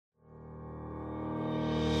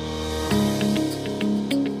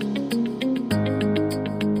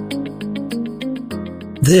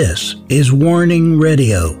This is Warning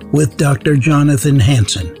Radio with Dr. Jonathan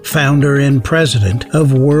Hansen, founder and president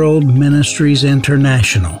of World Ministries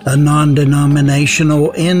International, a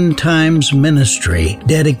non-denominational end times ministry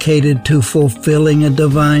dedicated to fulfilling a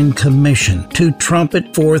divine commission to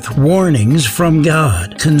trumpet forth warnings from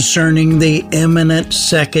God concerning the imminent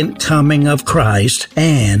second coming of Christ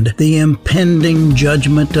and the impending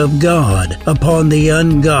judgment of God upon the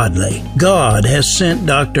ungodly. God has sent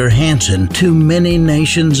Dr. Hansen to many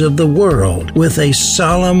nations of the world with a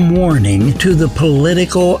solemn warning to the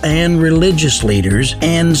political and religious leaders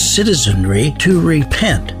and citizenry to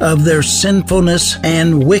repent of their sinfulness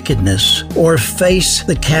and wickedness or face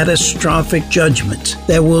the catastrophic judgments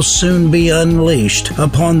that will soon be unleashed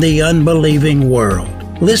upon the unbelieving world.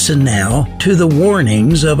 Listen now to the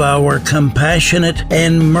warnings of our compassionate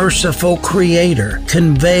and merciful Creator,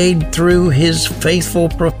 conveyed through His faithful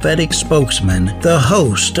prophetic spokesman, the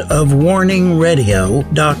host of Warning Radio,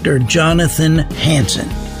 Dr. Jonathan Hansen.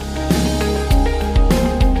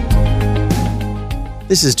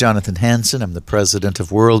 This is Jonathan Hansen. I'm the president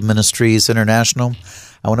of World Ministries International.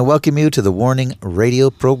 I want to welcome you to the Warning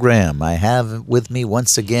Radio program. I have with me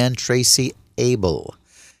once again Tracy Abel.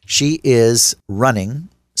 She is running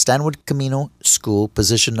Stanwood Camino School,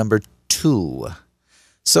 position number 2.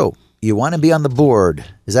 So, you want to be on the board,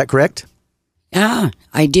 is that correct? Yeah,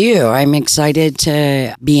 I do. I'm excited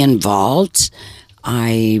to be involved.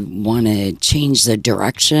 I want to change the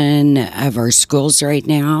direction of our schools right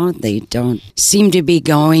now. They don't seem to be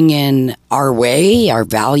going in our way. Our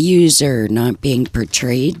values are not being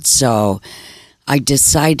portrayed. So, I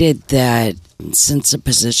decided that since the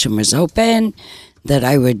position was open, that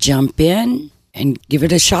I would jump in and give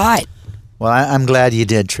it a shot. Well, I'm glad you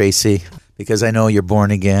did, Tracy, because I know you're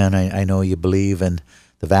born again. I know you believe in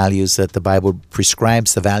the values that the Bible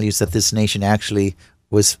prescribes, the values that this nation actually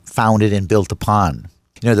was founded and built upon.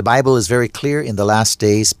 You know, the Bible is very clear: in the last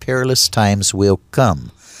days, perilous times will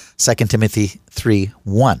come. 2 Timothy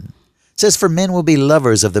 3:1 says, "For men will be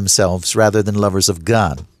lovers of themselves rather than lovers of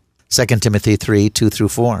God." 2 Timothy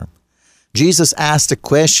 3:2-4. Jesus asked a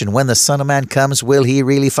question: when the Son of Man comes, will he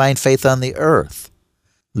really find faith on the earth?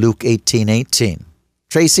 Luke 18:18.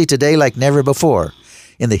 Tracy, today like never before,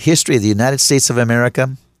 in the history of the United States of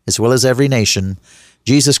America, as well as every nation,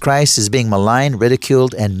 Jesus Christ is being maligned,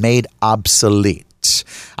 ridiculed, and made obsolete.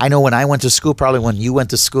 I know when I went to school, probably when you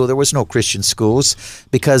went to school, there was no Christian schools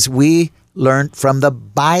because we learned from the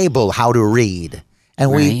Bible how to read. And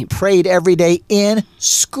we prayed every day in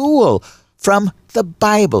school from the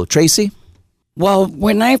Bible. Tracy? Well,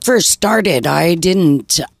 when I first started, I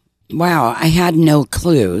had no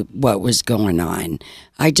clue what was going on.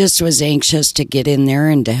 I just was anxious to get in there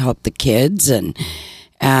and to help the kids, and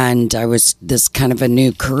I was this kind of a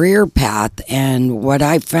new career path. And what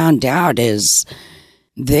I found out is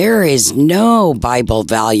there is no Bible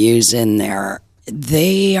values in there.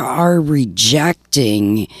 They are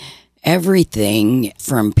rejecting everything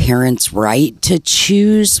from parents' right to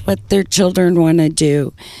choose what their children want to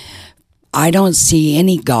do. I don't see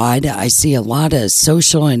any God. I see a lot of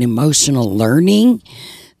social and emotional learning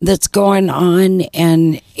that's going on,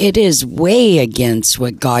 and it is way against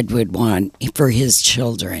what God would want for His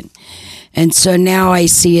children. And so now I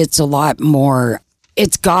see it's a lot more,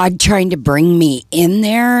 it's God trying to bring me in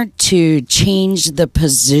there to change the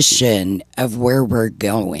position of where we're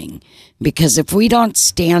going. Because if we don't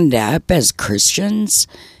stand up as Christians,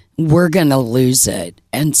 we're going to lose it.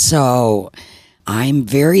 And so I'm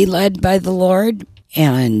very led by the Lord,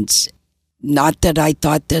 and not that I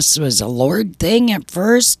thought this was a Lord thing at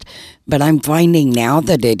first, but I'm finding now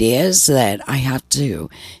that it is, that I have to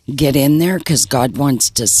get in there because God wants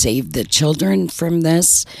to save the children from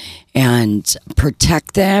this and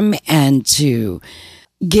protect them and to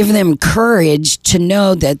give them courage to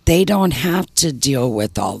know that they don't have to deal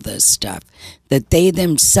with all this stuff, that they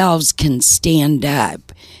themselves can stand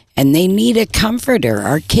up. And they need a comforter.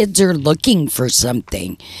 Our kids are looking for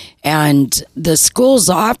something. And the school's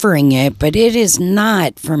offering it, but it is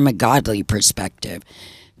not from a godly perspective.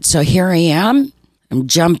 So here I am. I'm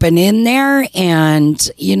jumping in there.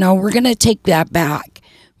 And, we're going to take that back.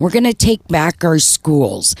 We're going to take back our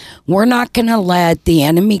schools. We're not going to let the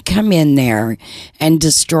enemy come in there and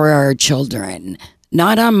destroy our children.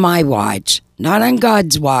 Not on my watch. Not on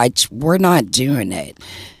God's watch. We're not doing it.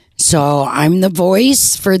 So I'm the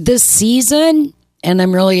voice for this season, and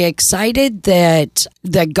I'm really excited that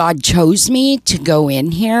God chose me to go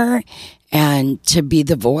in here and to be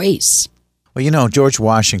the voice. Well, George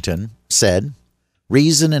Washington said,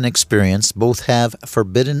 "Reason and experience both have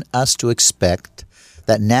forbidden us to expect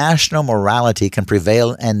that national morality can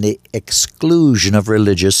prevail and the exclusion of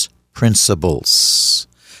religious principles."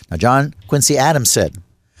 Now, John Quincy Adams said,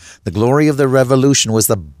 the glory of the revolution was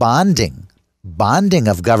the bonding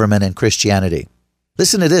of government and Christianity.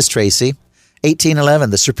 Listen to this, Tracy.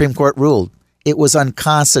 1811, the Supreme Court ruled it was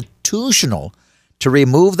unconstitutional to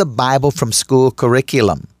remove the Bible from school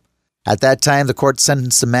curriculum. At that time, the court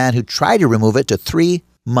sentenced the man who tried to remove it to 3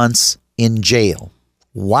 months in jail.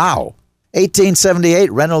 Wow.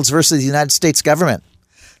 1878, Reynolds versus the United States government.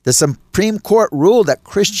 The Supreme Court ruled that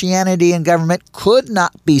Christianity and government could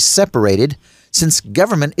not be separated since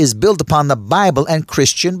government is built upon the Bible and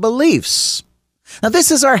Christian beliefs. Now,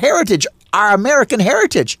 this is our heritage, our American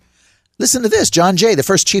heritage. Listen to this. John Jay, the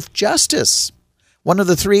first Chief Justice, one of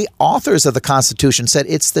the 3 authors of the Constitution, said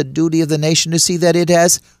it's the duty of the nation to see that it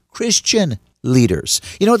has Christian leaders.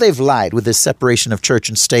 You know, they've lied with this separation of church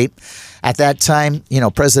and state. At that time,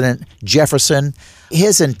 President Jefferson,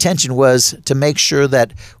 his intention was to make sure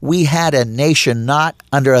that we had a nation not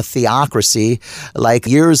under a theocracy like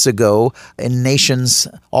years ago in nations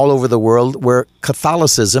all over the world where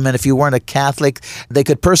Catholicism, and if you weren't a Catholic, they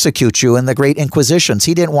could persecute you in the Great Inquisitions.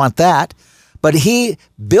 He didn't want that. But he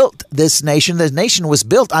built this nation. The nation was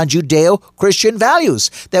built on Judeo-Christian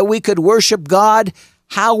values, that we could worship God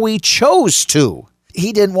how we chose to.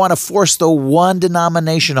 He didn't want to force the one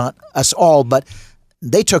denomination on us all, but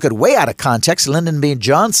they took it way out of context. Lyndon B.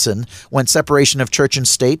 Johnson went separation of church and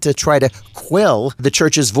state to try to quell the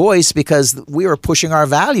church's voice because we were pushing our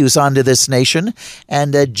values onto this nation.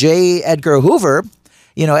 And J. Edgar Hoover,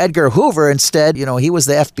 instead, he was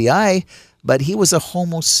the FBI, but he was a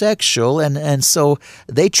homosexual. And so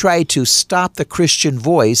they tried to stop the Christian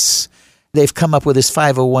voice. They've come up with this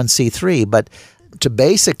 501c3, but to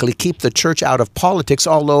basically keep the church out of politics,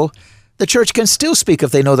 although the church can still speak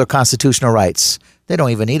if they know their constitutional rights. They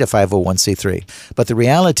don't even need a 501c3. But the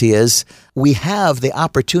reality is we have the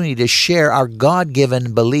opportunity to share our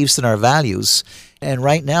God-given beliefs and our values. And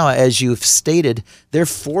right now, as you've stated, they're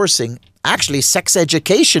forcing actually sex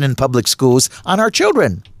education in public schools on our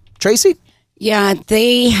children. Tracy? Yeah,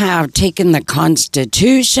 they have taken the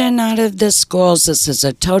Constitution out of the schools. This is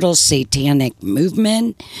a total satanic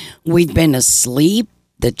movement. We've been asleep.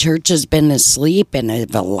 The church has been asleep and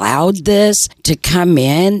have allowed this to come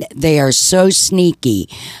in. They are so sneaky.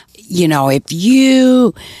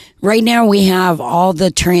 Right now we have all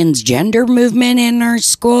the transgender movement in our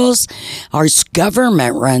schools, our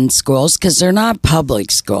government-run schools, because they're not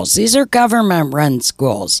public schools. These are government-run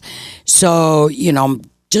schools. So,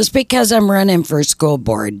 just because I'm running for school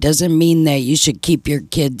board doesn't mean that you should keep your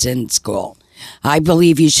kids in school. I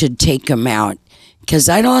believe you should take them out because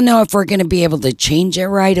I don't know if we're going to be able to change it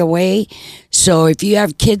right away. So if you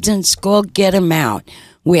have kids in school, get them out.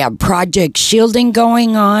 We have Project Shielding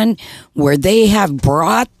going on where they have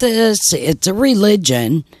brought this, it's a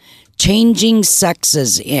religion, changing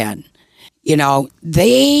sexes in.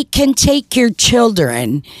 They can take your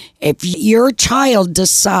children if your child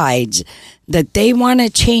decides that they want to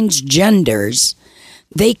change genders,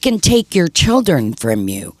 they can take your children from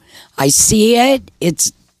you. I see it.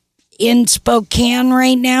 It's in Spokane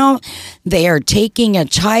right now. They are taking a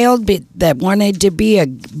child that wanted to be a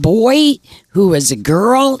boy who was a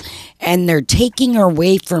girl, and they're taking her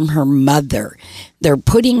away from her mother. They're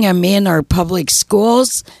putting them in our public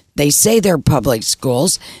schools. They say they're public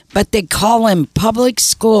schools, but they call them public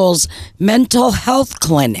schools mental health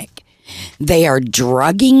clinic. They are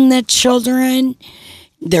drugging the children.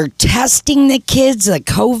 They're testing the kids, the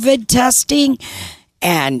COVID testing.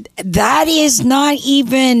 And that is not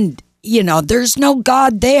even, there's no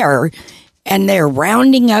God there. And they're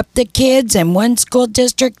rounding up the kids. In one school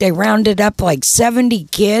district, they rounded up like 70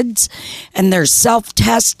 kids. And they're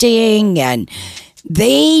self-testing. And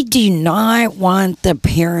they do not want the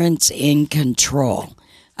parents in control.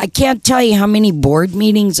 I can't tell you how many board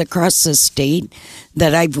meetings across the state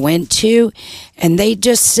that I've went to, and they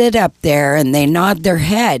just sit up there and they nod their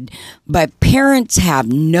head. But parents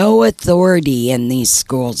have no authority in these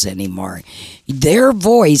schools anymore. Their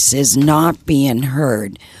voice is not being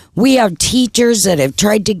heard. We have teachers that have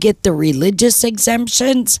tried to get the religious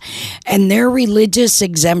exemptions, and their religious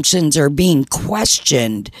exemptions are being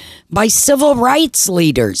questioned by civil rights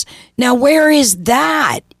leaders. Now, where is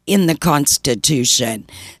that in the Constitution?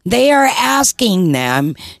 They are asking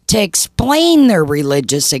them to explain their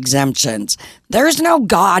religious exemptions. There's no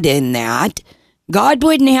God in that. God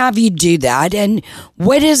wouldn't have you do that. And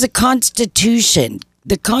what is a Constitution?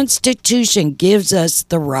 The Constitution gives us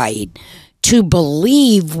the right to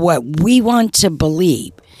believe what we want to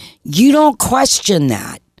believe. You don't question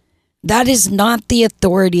that. That is not the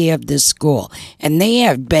authority of the school. And they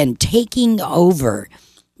have been taking over.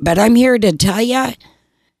 But I'm here to tell you,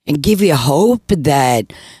 and give you hope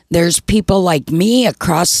that there's people like me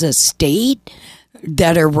across the state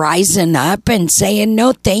that are rising up and saying,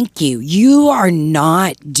 no, thank you. You are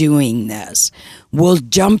not doing this. We'll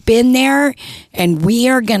jump in there and we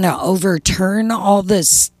are going to overturn all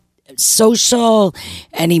this social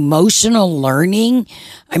and emotional learning.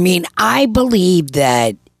 I mean, I believe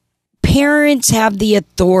that parents have the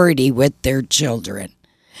authority with their children,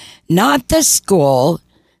 not the school.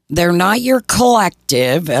 They're not your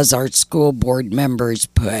collective, as our school board members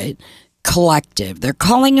put, collective. They're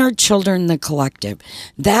calling our children the collective.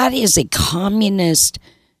 That is a communist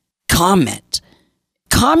comment.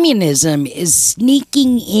 Communism is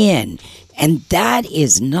sneaking in, and that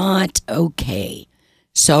is not okay.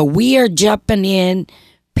 So we are jumping in,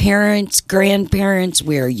 parents, grandparents,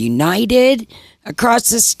 we are united across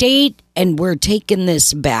the state, and we're taking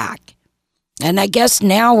this back. And I guess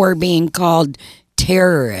now we're being called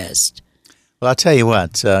terrorist. Well, I'll tell you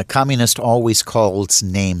what, communist always calls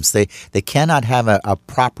names. They cannot have a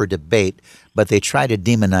proper debate, but they try to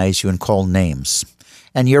demonize you and call names.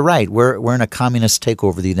 And you're right, we're in a communist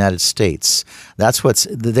takeover of the United States.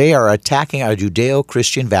 They are attacking our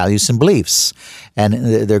Judeo-Christian values and beliefs. And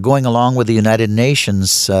they're going along with the United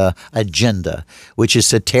Nations agenda, which is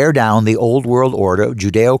to tear down the old world order of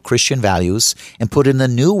Judeo-Christian values and put in the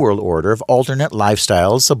new world order of alternate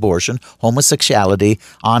lifestyles, abortion, homosexuality,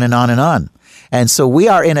 on and on and on. And so we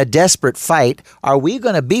are in a desperate fight. Are we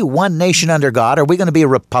going to be one nation under God? Are we going to be a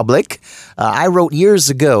republic? I wrote years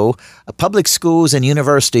ago, public schools and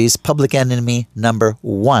universities, public enemy number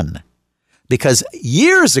one. Because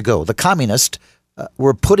years ago, the communists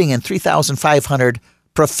were putting in 3,500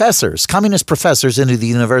 professors, communist professors, into the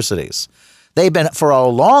universities. They've been, for a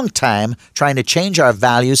long time, trying to change our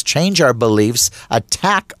values, change our beliefs,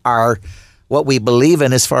 attack what we believe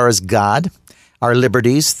in as far as God, our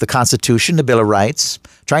liberties, the Constitution, the Bill of Rights,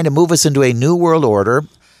 trying to move us into a new world order,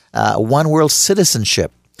 one world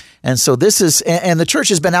citizenship. And so and the church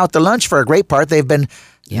has been out to lunch for a great part. They've been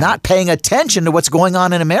not paying attention to what's going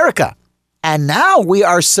on in America. And now we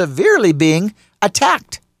are severely being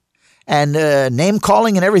attacked and name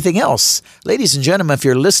calling and everything else. Ladies and gentlemen, if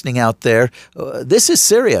you're listening out there, this is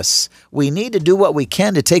serious. We need to do what we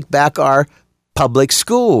can to take back our public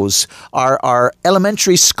schools, our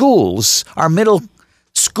elementary schools, our middle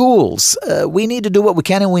schools. We need to do what we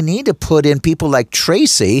can, and we need to put in people like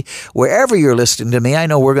Tracy, wherever you're listening to me. I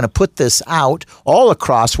know we're going to put this out all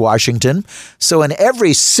across Washington. So in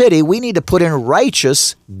every city, we need to put in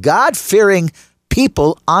righteous, God-fearing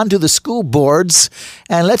people onto the school boards,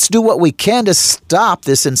 and let's do what we can to stop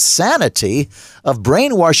this insanity of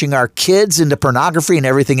brainwashing our kids into pornography and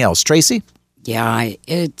everything else. Tracy? Yeah,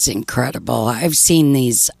 it's incredible. I've seen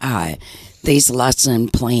these lesson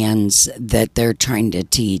plans that they're trying to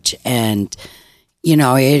teach, and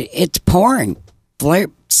it's porn.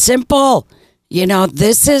 Simple.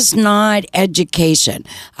 This is not education.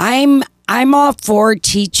 I'm all for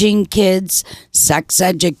teaching kids sex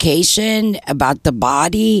education about the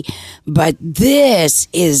body, but this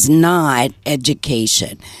is not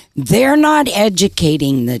education. They're not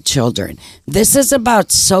educating the children. This is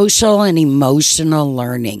about social and emotional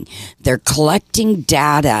learning. They're collecting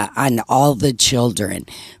data on all the children.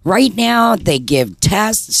 Right now, they give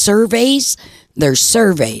tests, surveys. They're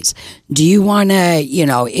surveys. Do you want to,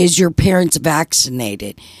 is your parents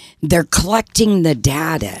vaccinated? They're collecting the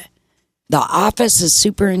data. The Office of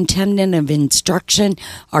Superintendent of Instruction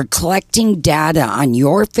are collecting data on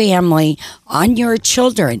your family, on your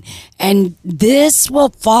children, and this will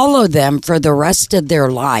follow them for the rest of their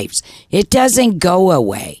lives. It doesn't go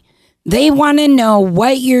away. They want to know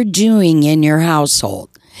what you're doing in your household.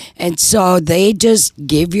 And so they just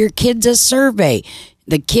give your kids a survey.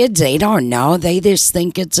 The kids, they don't know. They just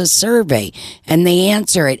think it's a survey and they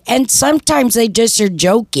answer it. And sometimes they just are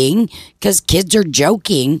joking because kids are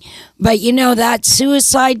joking. But that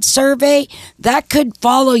suicide survey, that could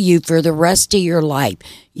follow you for the rest of your life.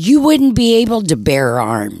 You wouldn't be able to bear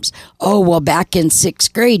arms. Oh, well, back in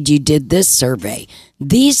 6th grade, you did this survey.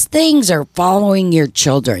 These things are following your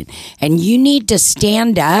children, and you need to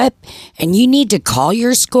stand up and you need to call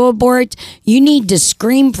your school boards. You need to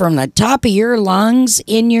scream from the top of your lungs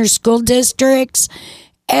in your school districts.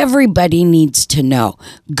 Everybody needs to know.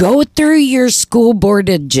 Go through your school board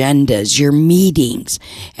agendas, your meetings,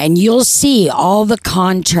 and you'll see all the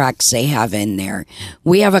contracts they have in there.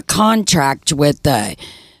 We have a contract with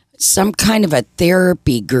some kind of a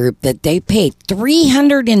therapy group that they pay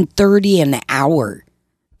 $330 an hour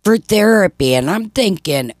for therapy. And I'm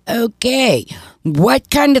thinking, okay, what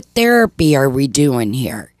kind of therapy are we doing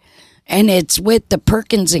here? And it's with the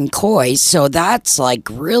Perkins and Coie, so that's like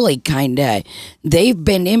really kind of, they've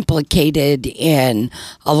been implicated in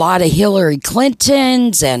a lot of Hillary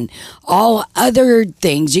Clinton's and all other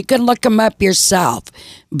things. You can look them up yourself.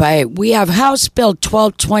 But we have House Bill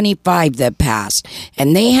 1225 that passed,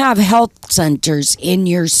 and they have health centers in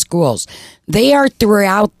your schools. They are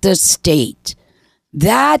throughout the state.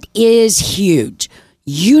 That is huge.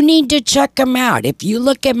 You need to check them out. If you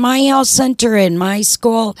look at my health center in my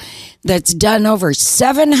school, that's done over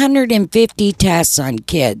 750 tests on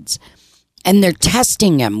kids, and they're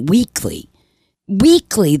testing them weekly.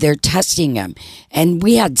 Weekly, they're testing them. And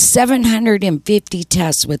we had 750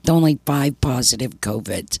 tests with only 5 positive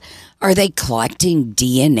COVIDs. Are they collecting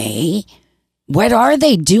DNA? What are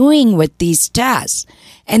they doing with these tests?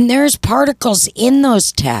 And there's particles in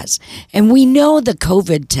those tests. And we know the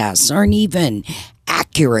COVID tests aren't even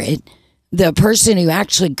accurate. The person who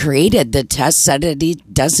actually created the test said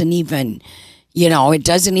it doesn't even, it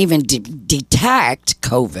doesn't even detect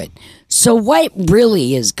COVID. So what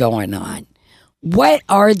really is going on? What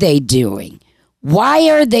are they doing? Why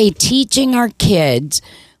are they teaching our kids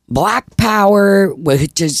Black Power,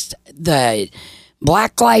 which is the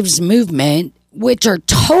Black Lives Movement, which are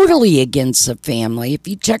totally against the family? If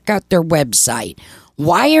you check out their website,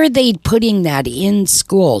 why are they putting that in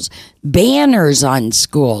schools? Banners on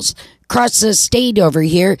schools. Across the state over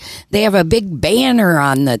here, they have a big banner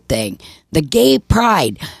on the thing. The gay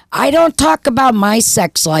pride. I don't talk about my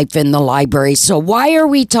sex life in the library, so why are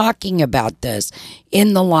we talking about this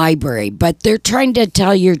in the library? But they're trying to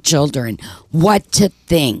tell your children what to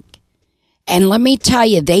think. And let me tell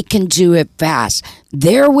you, they can do it fast.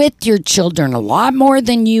 They're with your children a lot more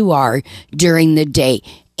than you are during the day.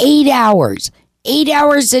 8 hours. 8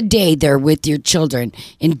 hours a day they're with your children,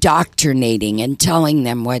 indoctrinating and telling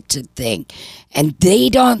them what to think. And they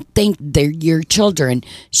don't think your children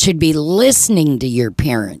should be listening to your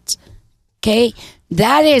parents. Okay?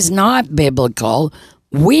 That is not biblical.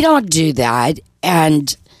 We don't do that.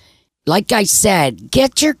 And like I said,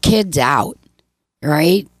 get your kids out,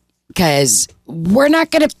 right? Because we're not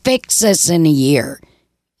going to fix this in a year.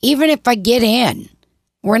 Even if I get in,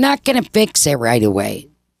 we're not going to fix it right away.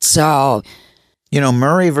 So...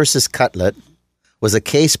 Murray versus Cutlet was a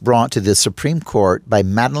case brought to the Supreme Court by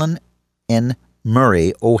Madeline N.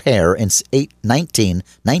 Murray O'Hare in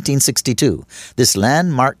 1962. This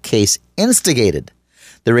landmark case instigated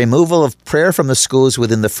the removal of prayer from the schools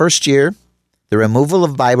within the first year, the removal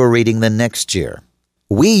of Bible reading the next year.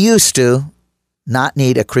 We used to not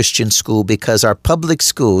need a Christian school because our public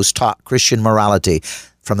schools taught Christian morality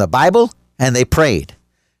from the Bible, and they prayed.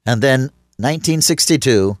 And then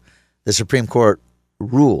 1962, the Supreme Court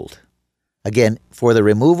ruled, again, for the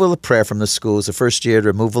removal of prayer from the schools the first year, the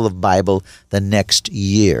removal of Bible the next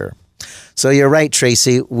year. So you're right,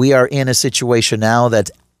 Tracy. We are in a situation now that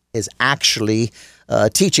is actually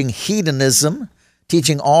teaching hedonism,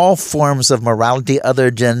 teaching all forms of morality other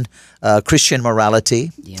than Christian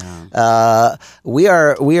morality. Yeah. We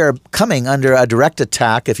are coming under a direct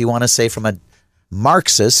attack, if you want to say, from a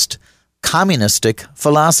Marxist, communistic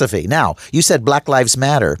philosophy. Now, you said Black Lives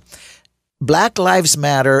Matter. Black Lives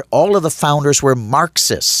Matter, all of the founders were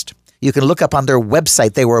Marxist. You can look up on their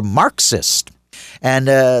website, they were Marxist. And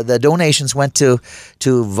the donations went to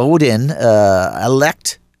vote in,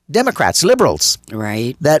 elect Democrats, liberals.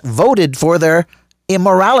 Right. That voted for their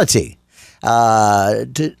immorality.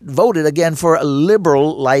 Voted again for a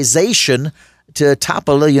liberalization to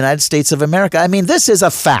topple the United States of America. I mean, this is a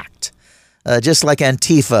fact. Just like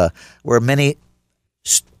Antifa, where many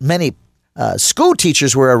school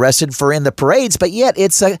teachers were arrested for in the parades, but yet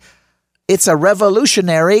it's a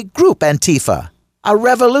revolutionary group, Antifa, a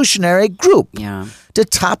revolutionary group to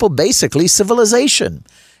topple basically civilization.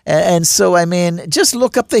 And so, I mean, just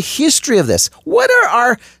look up the history of this. What are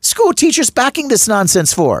our school teachers backing this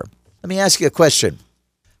nonsense for? Let me ask you a question.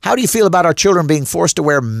 How do you feel about our children being forced to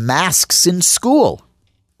wear masks in school?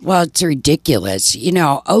 Well, it's ridiculous.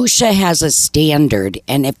 OSHA has a standard,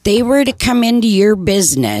 and if they were to come into your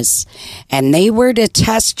business and they were to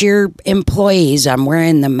test your employees on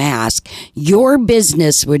wearing the mask, your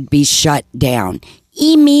business would be shut down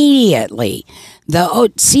immediately. The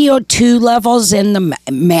CO2 levels in the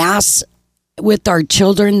mass with our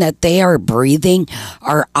children that they are breathing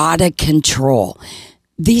are out of control.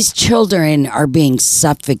 These children are being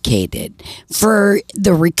suffocated. For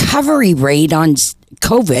the recovery rate on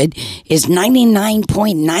COVID is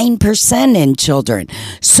 99.9% in children.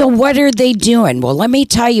 So what are they doing? Well, let me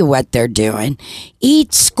tell you what they're doing.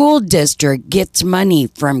 Each school district gets money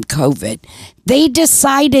from COVID. They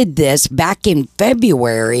decided this back in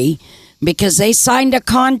February because they signed a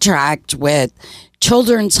contract with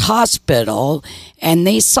Children's Hospital, and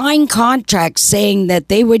they signed contracts saying that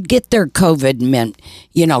they would get their COVID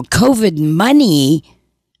money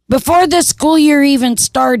before the school year even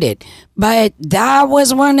started. But that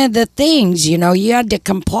was one of the things, you had to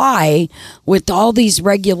comply with all these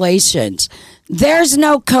regulations. There's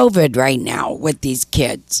no COVID right now with these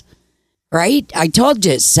kids, right? I told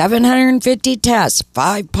you, 750 tests,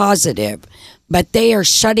 5 positive, but they are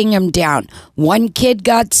shutting them down. One kid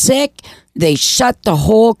got sick, they shut the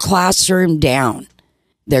whole classroom down.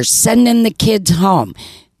 They're sending the kids home.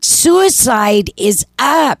 Suicide is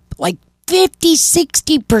up like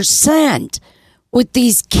 50-60% with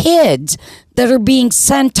these kids that are being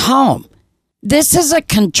sent home. This is a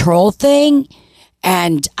control thing,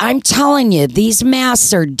 and I'm telling you, these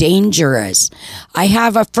masks are dangerous. I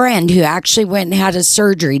have a friend who actually went and had a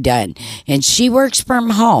surgery done, and she works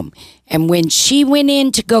from home. And when she went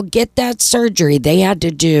in to go get that surgery, they had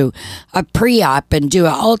to do a pre-op and do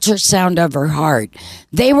an ultrasound of her heart.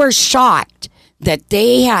 They were shocked that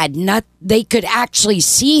they could actually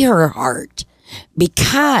see her heart,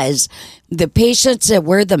 because the patients that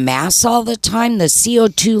wear the masks all the time, the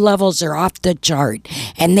CO2 levels are off the chart,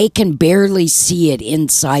 and they can barely see it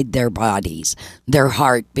inside their bodies, their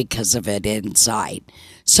heart, because of it inside.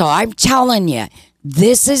 So I'm telling you,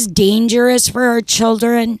 this is dangerous for our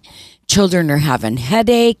children. Children are having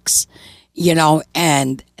headaches,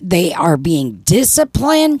 and they are being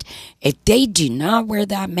disciplined if they do not wear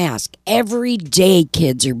that mask. Every day,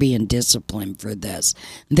 kids are being disciplined for this.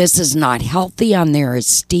 This is not healthy on their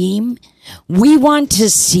esteem. We want to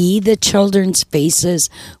see the children's faces.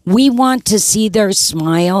 We want to see their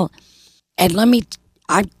smile. And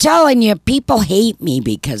I'm telling you, people hate me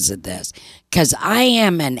because of this, because I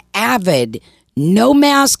am an avid no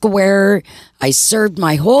mask wearer. I served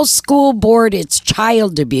my whole school board. It's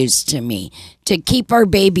child abuse to me to keep our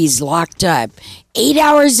babies locked up 8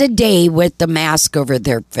 hours a day with the mask over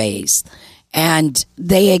their face. And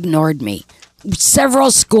they ignored me. Several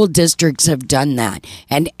school districts have done that,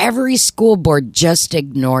 and every school board just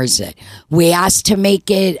ignores it. We asked to make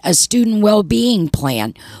it a student well-being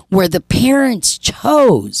plan where the parents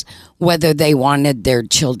chose whether they wanted their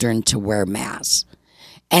children to wear masks.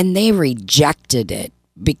 And they rejected it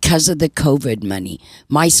because of the COVID money.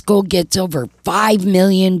 My school gets over $5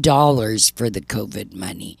 million for the COVID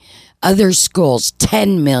money. Other schools,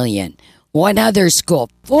 $10 million. One other school,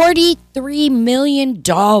 $43 million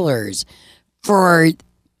for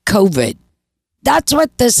COVID. That's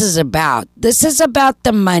what this is about. This is about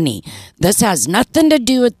the money. This has nothing to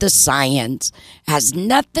do with the science, has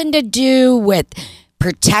nothing to do with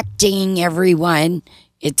protecting everyone.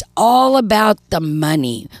 It's all about the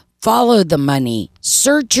money. Follow the money.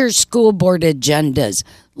 Search your school board agendas.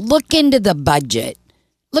 Look into the budget.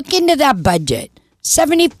 Look into that budget.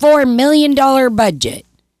 $74 million budget.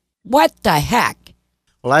 What the heck?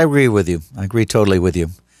 Well, I agree with you. I agree totally with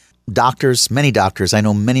you. Doctors, many doctors. I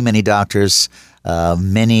know many doctors,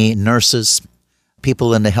 many nurses,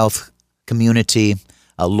 people in the health community,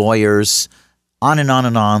 lawyers, on and on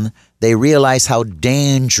and on. They realize how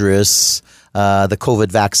dangerous the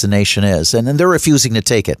COVID vaccination is, and they're refusing to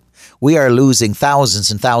take it. We are losing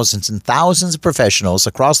thousands and thousands and thousands of professionals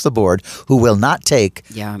across the board who will not take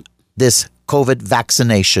this COVID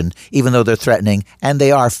vaccination, even though they're threatening, and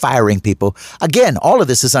they are firing people. Again, all of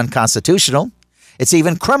this is unconstitutional. It's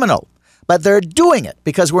even criminal. But they're doing it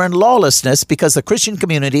because we're in lawlessness, because the Christian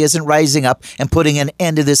community isn't rising up and putting an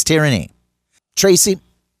end to this tyranny. Tracy,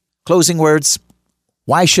 closing words.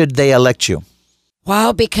 Why should they elect you?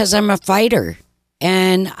 Well, because I'm a fighter.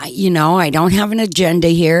 And, I don't have an agenda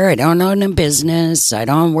here. I don't own a business. I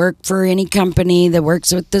don't work for any company that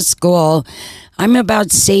works with the school. I'm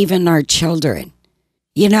about saving our children.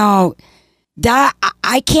 That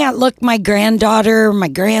I can't look my granddaughter, my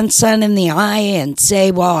grandson in the eye and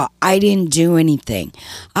say, well, I didn't do anything.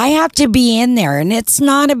 I have to be in there. And it's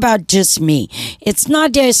not about just me. It's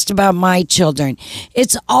not just about my children.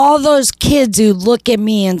 It's all those kids who look at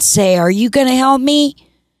me and say, are you going to help me?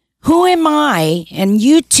 Who am I? And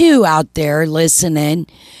you too out there listening,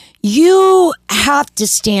 you have to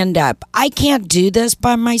stand up. I can't do this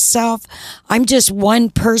by myself. I'm just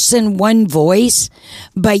one person, one voice,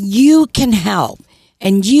 but you can help.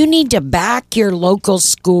 And you need to back your local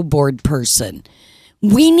school board person.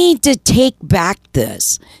 We need to take back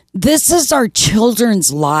this. This is our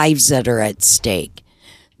children's lives that are at stake.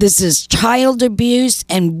 This is child abuse,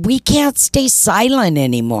 and we can't stay silent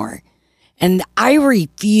anymore. And I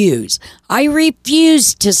refuse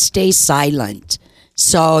to stay silent.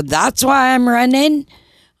 So that's why I'm running.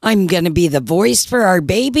 I'm going to be the voice for our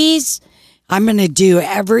babies. I'm going to do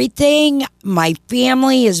everything. My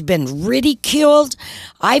family has been ridiculed.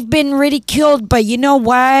 I've been ridiculed, but you know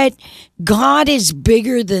what? God is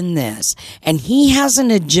bigger than this, and He has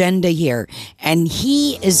an agenda here, and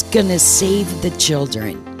He is going to save the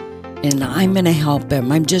children, and I'm going to help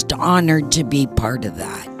Him. I'm just honored to be part of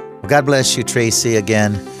that. Well, God bless you, Tracy,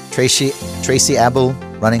 again. Tracy Abel,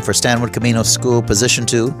 running for Stanwood Camino School, position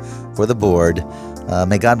 2 for the board.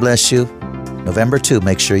 May God bless you. November 2,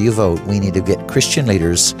 make sure you vote. We need to get Christian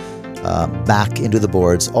leaders back into the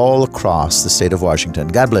boards all across the state of Washington.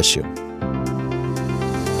 God bless you.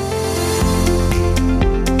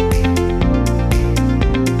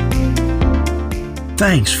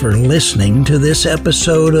 Thanks for listening to this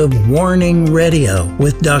episode of Warning Radio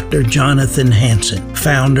with Dr. Jonathan Hansen,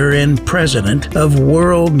 founder and president of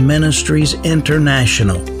World Ministries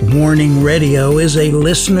International. Warning Radio is a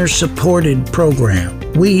listener-supported program.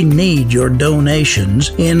 We need your donations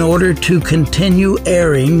in order to continue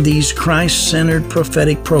airing these Christ-centered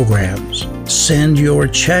prophetic programs. Send your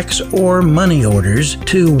checks or money orders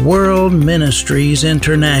to World Ministries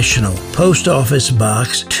International, Post Office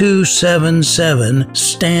Box 277,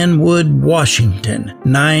 Stanwood, Washington,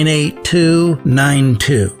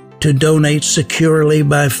 98292. To donate securely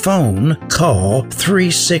by phone, call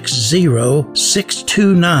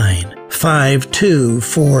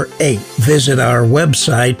 360-629-5248. Visit our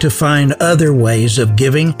website to find other ways of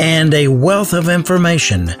giving and a wealth of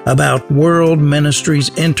information about World Ministries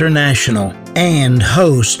International and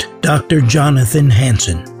host Dr. Jonathan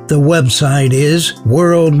Hansen. The website is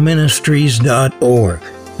worldministries.org.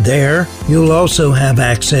 There, you'll also have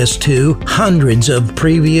access to hundreds of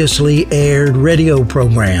previously aired radio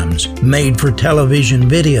programs, made for television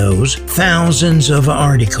videos, thousands of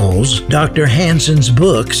articles, Dr. Hansen's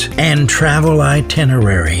books, and travel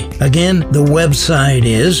itinerary. Again, the website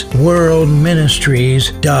is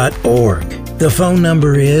worldministries.org. The phone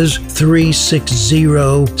number is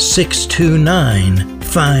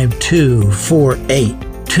 360-629-5248.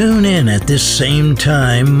 Tune in at this same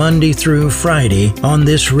time, Monday through Friday, on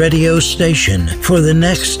this radio station for the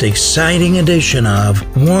next exciting edition of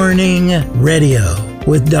Warning Radio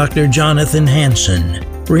with Dr. Jonathan Hansen.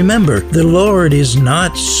 Remember, the Lord is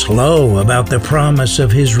not slow about the promise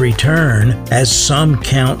of His return, as some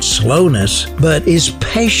count slowness, but is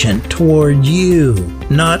patient toward you,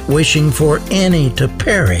 not wishing for any to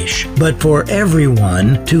perish, but for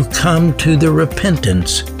everyone to come to the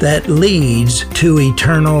repentance that leads to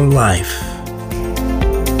eternal life.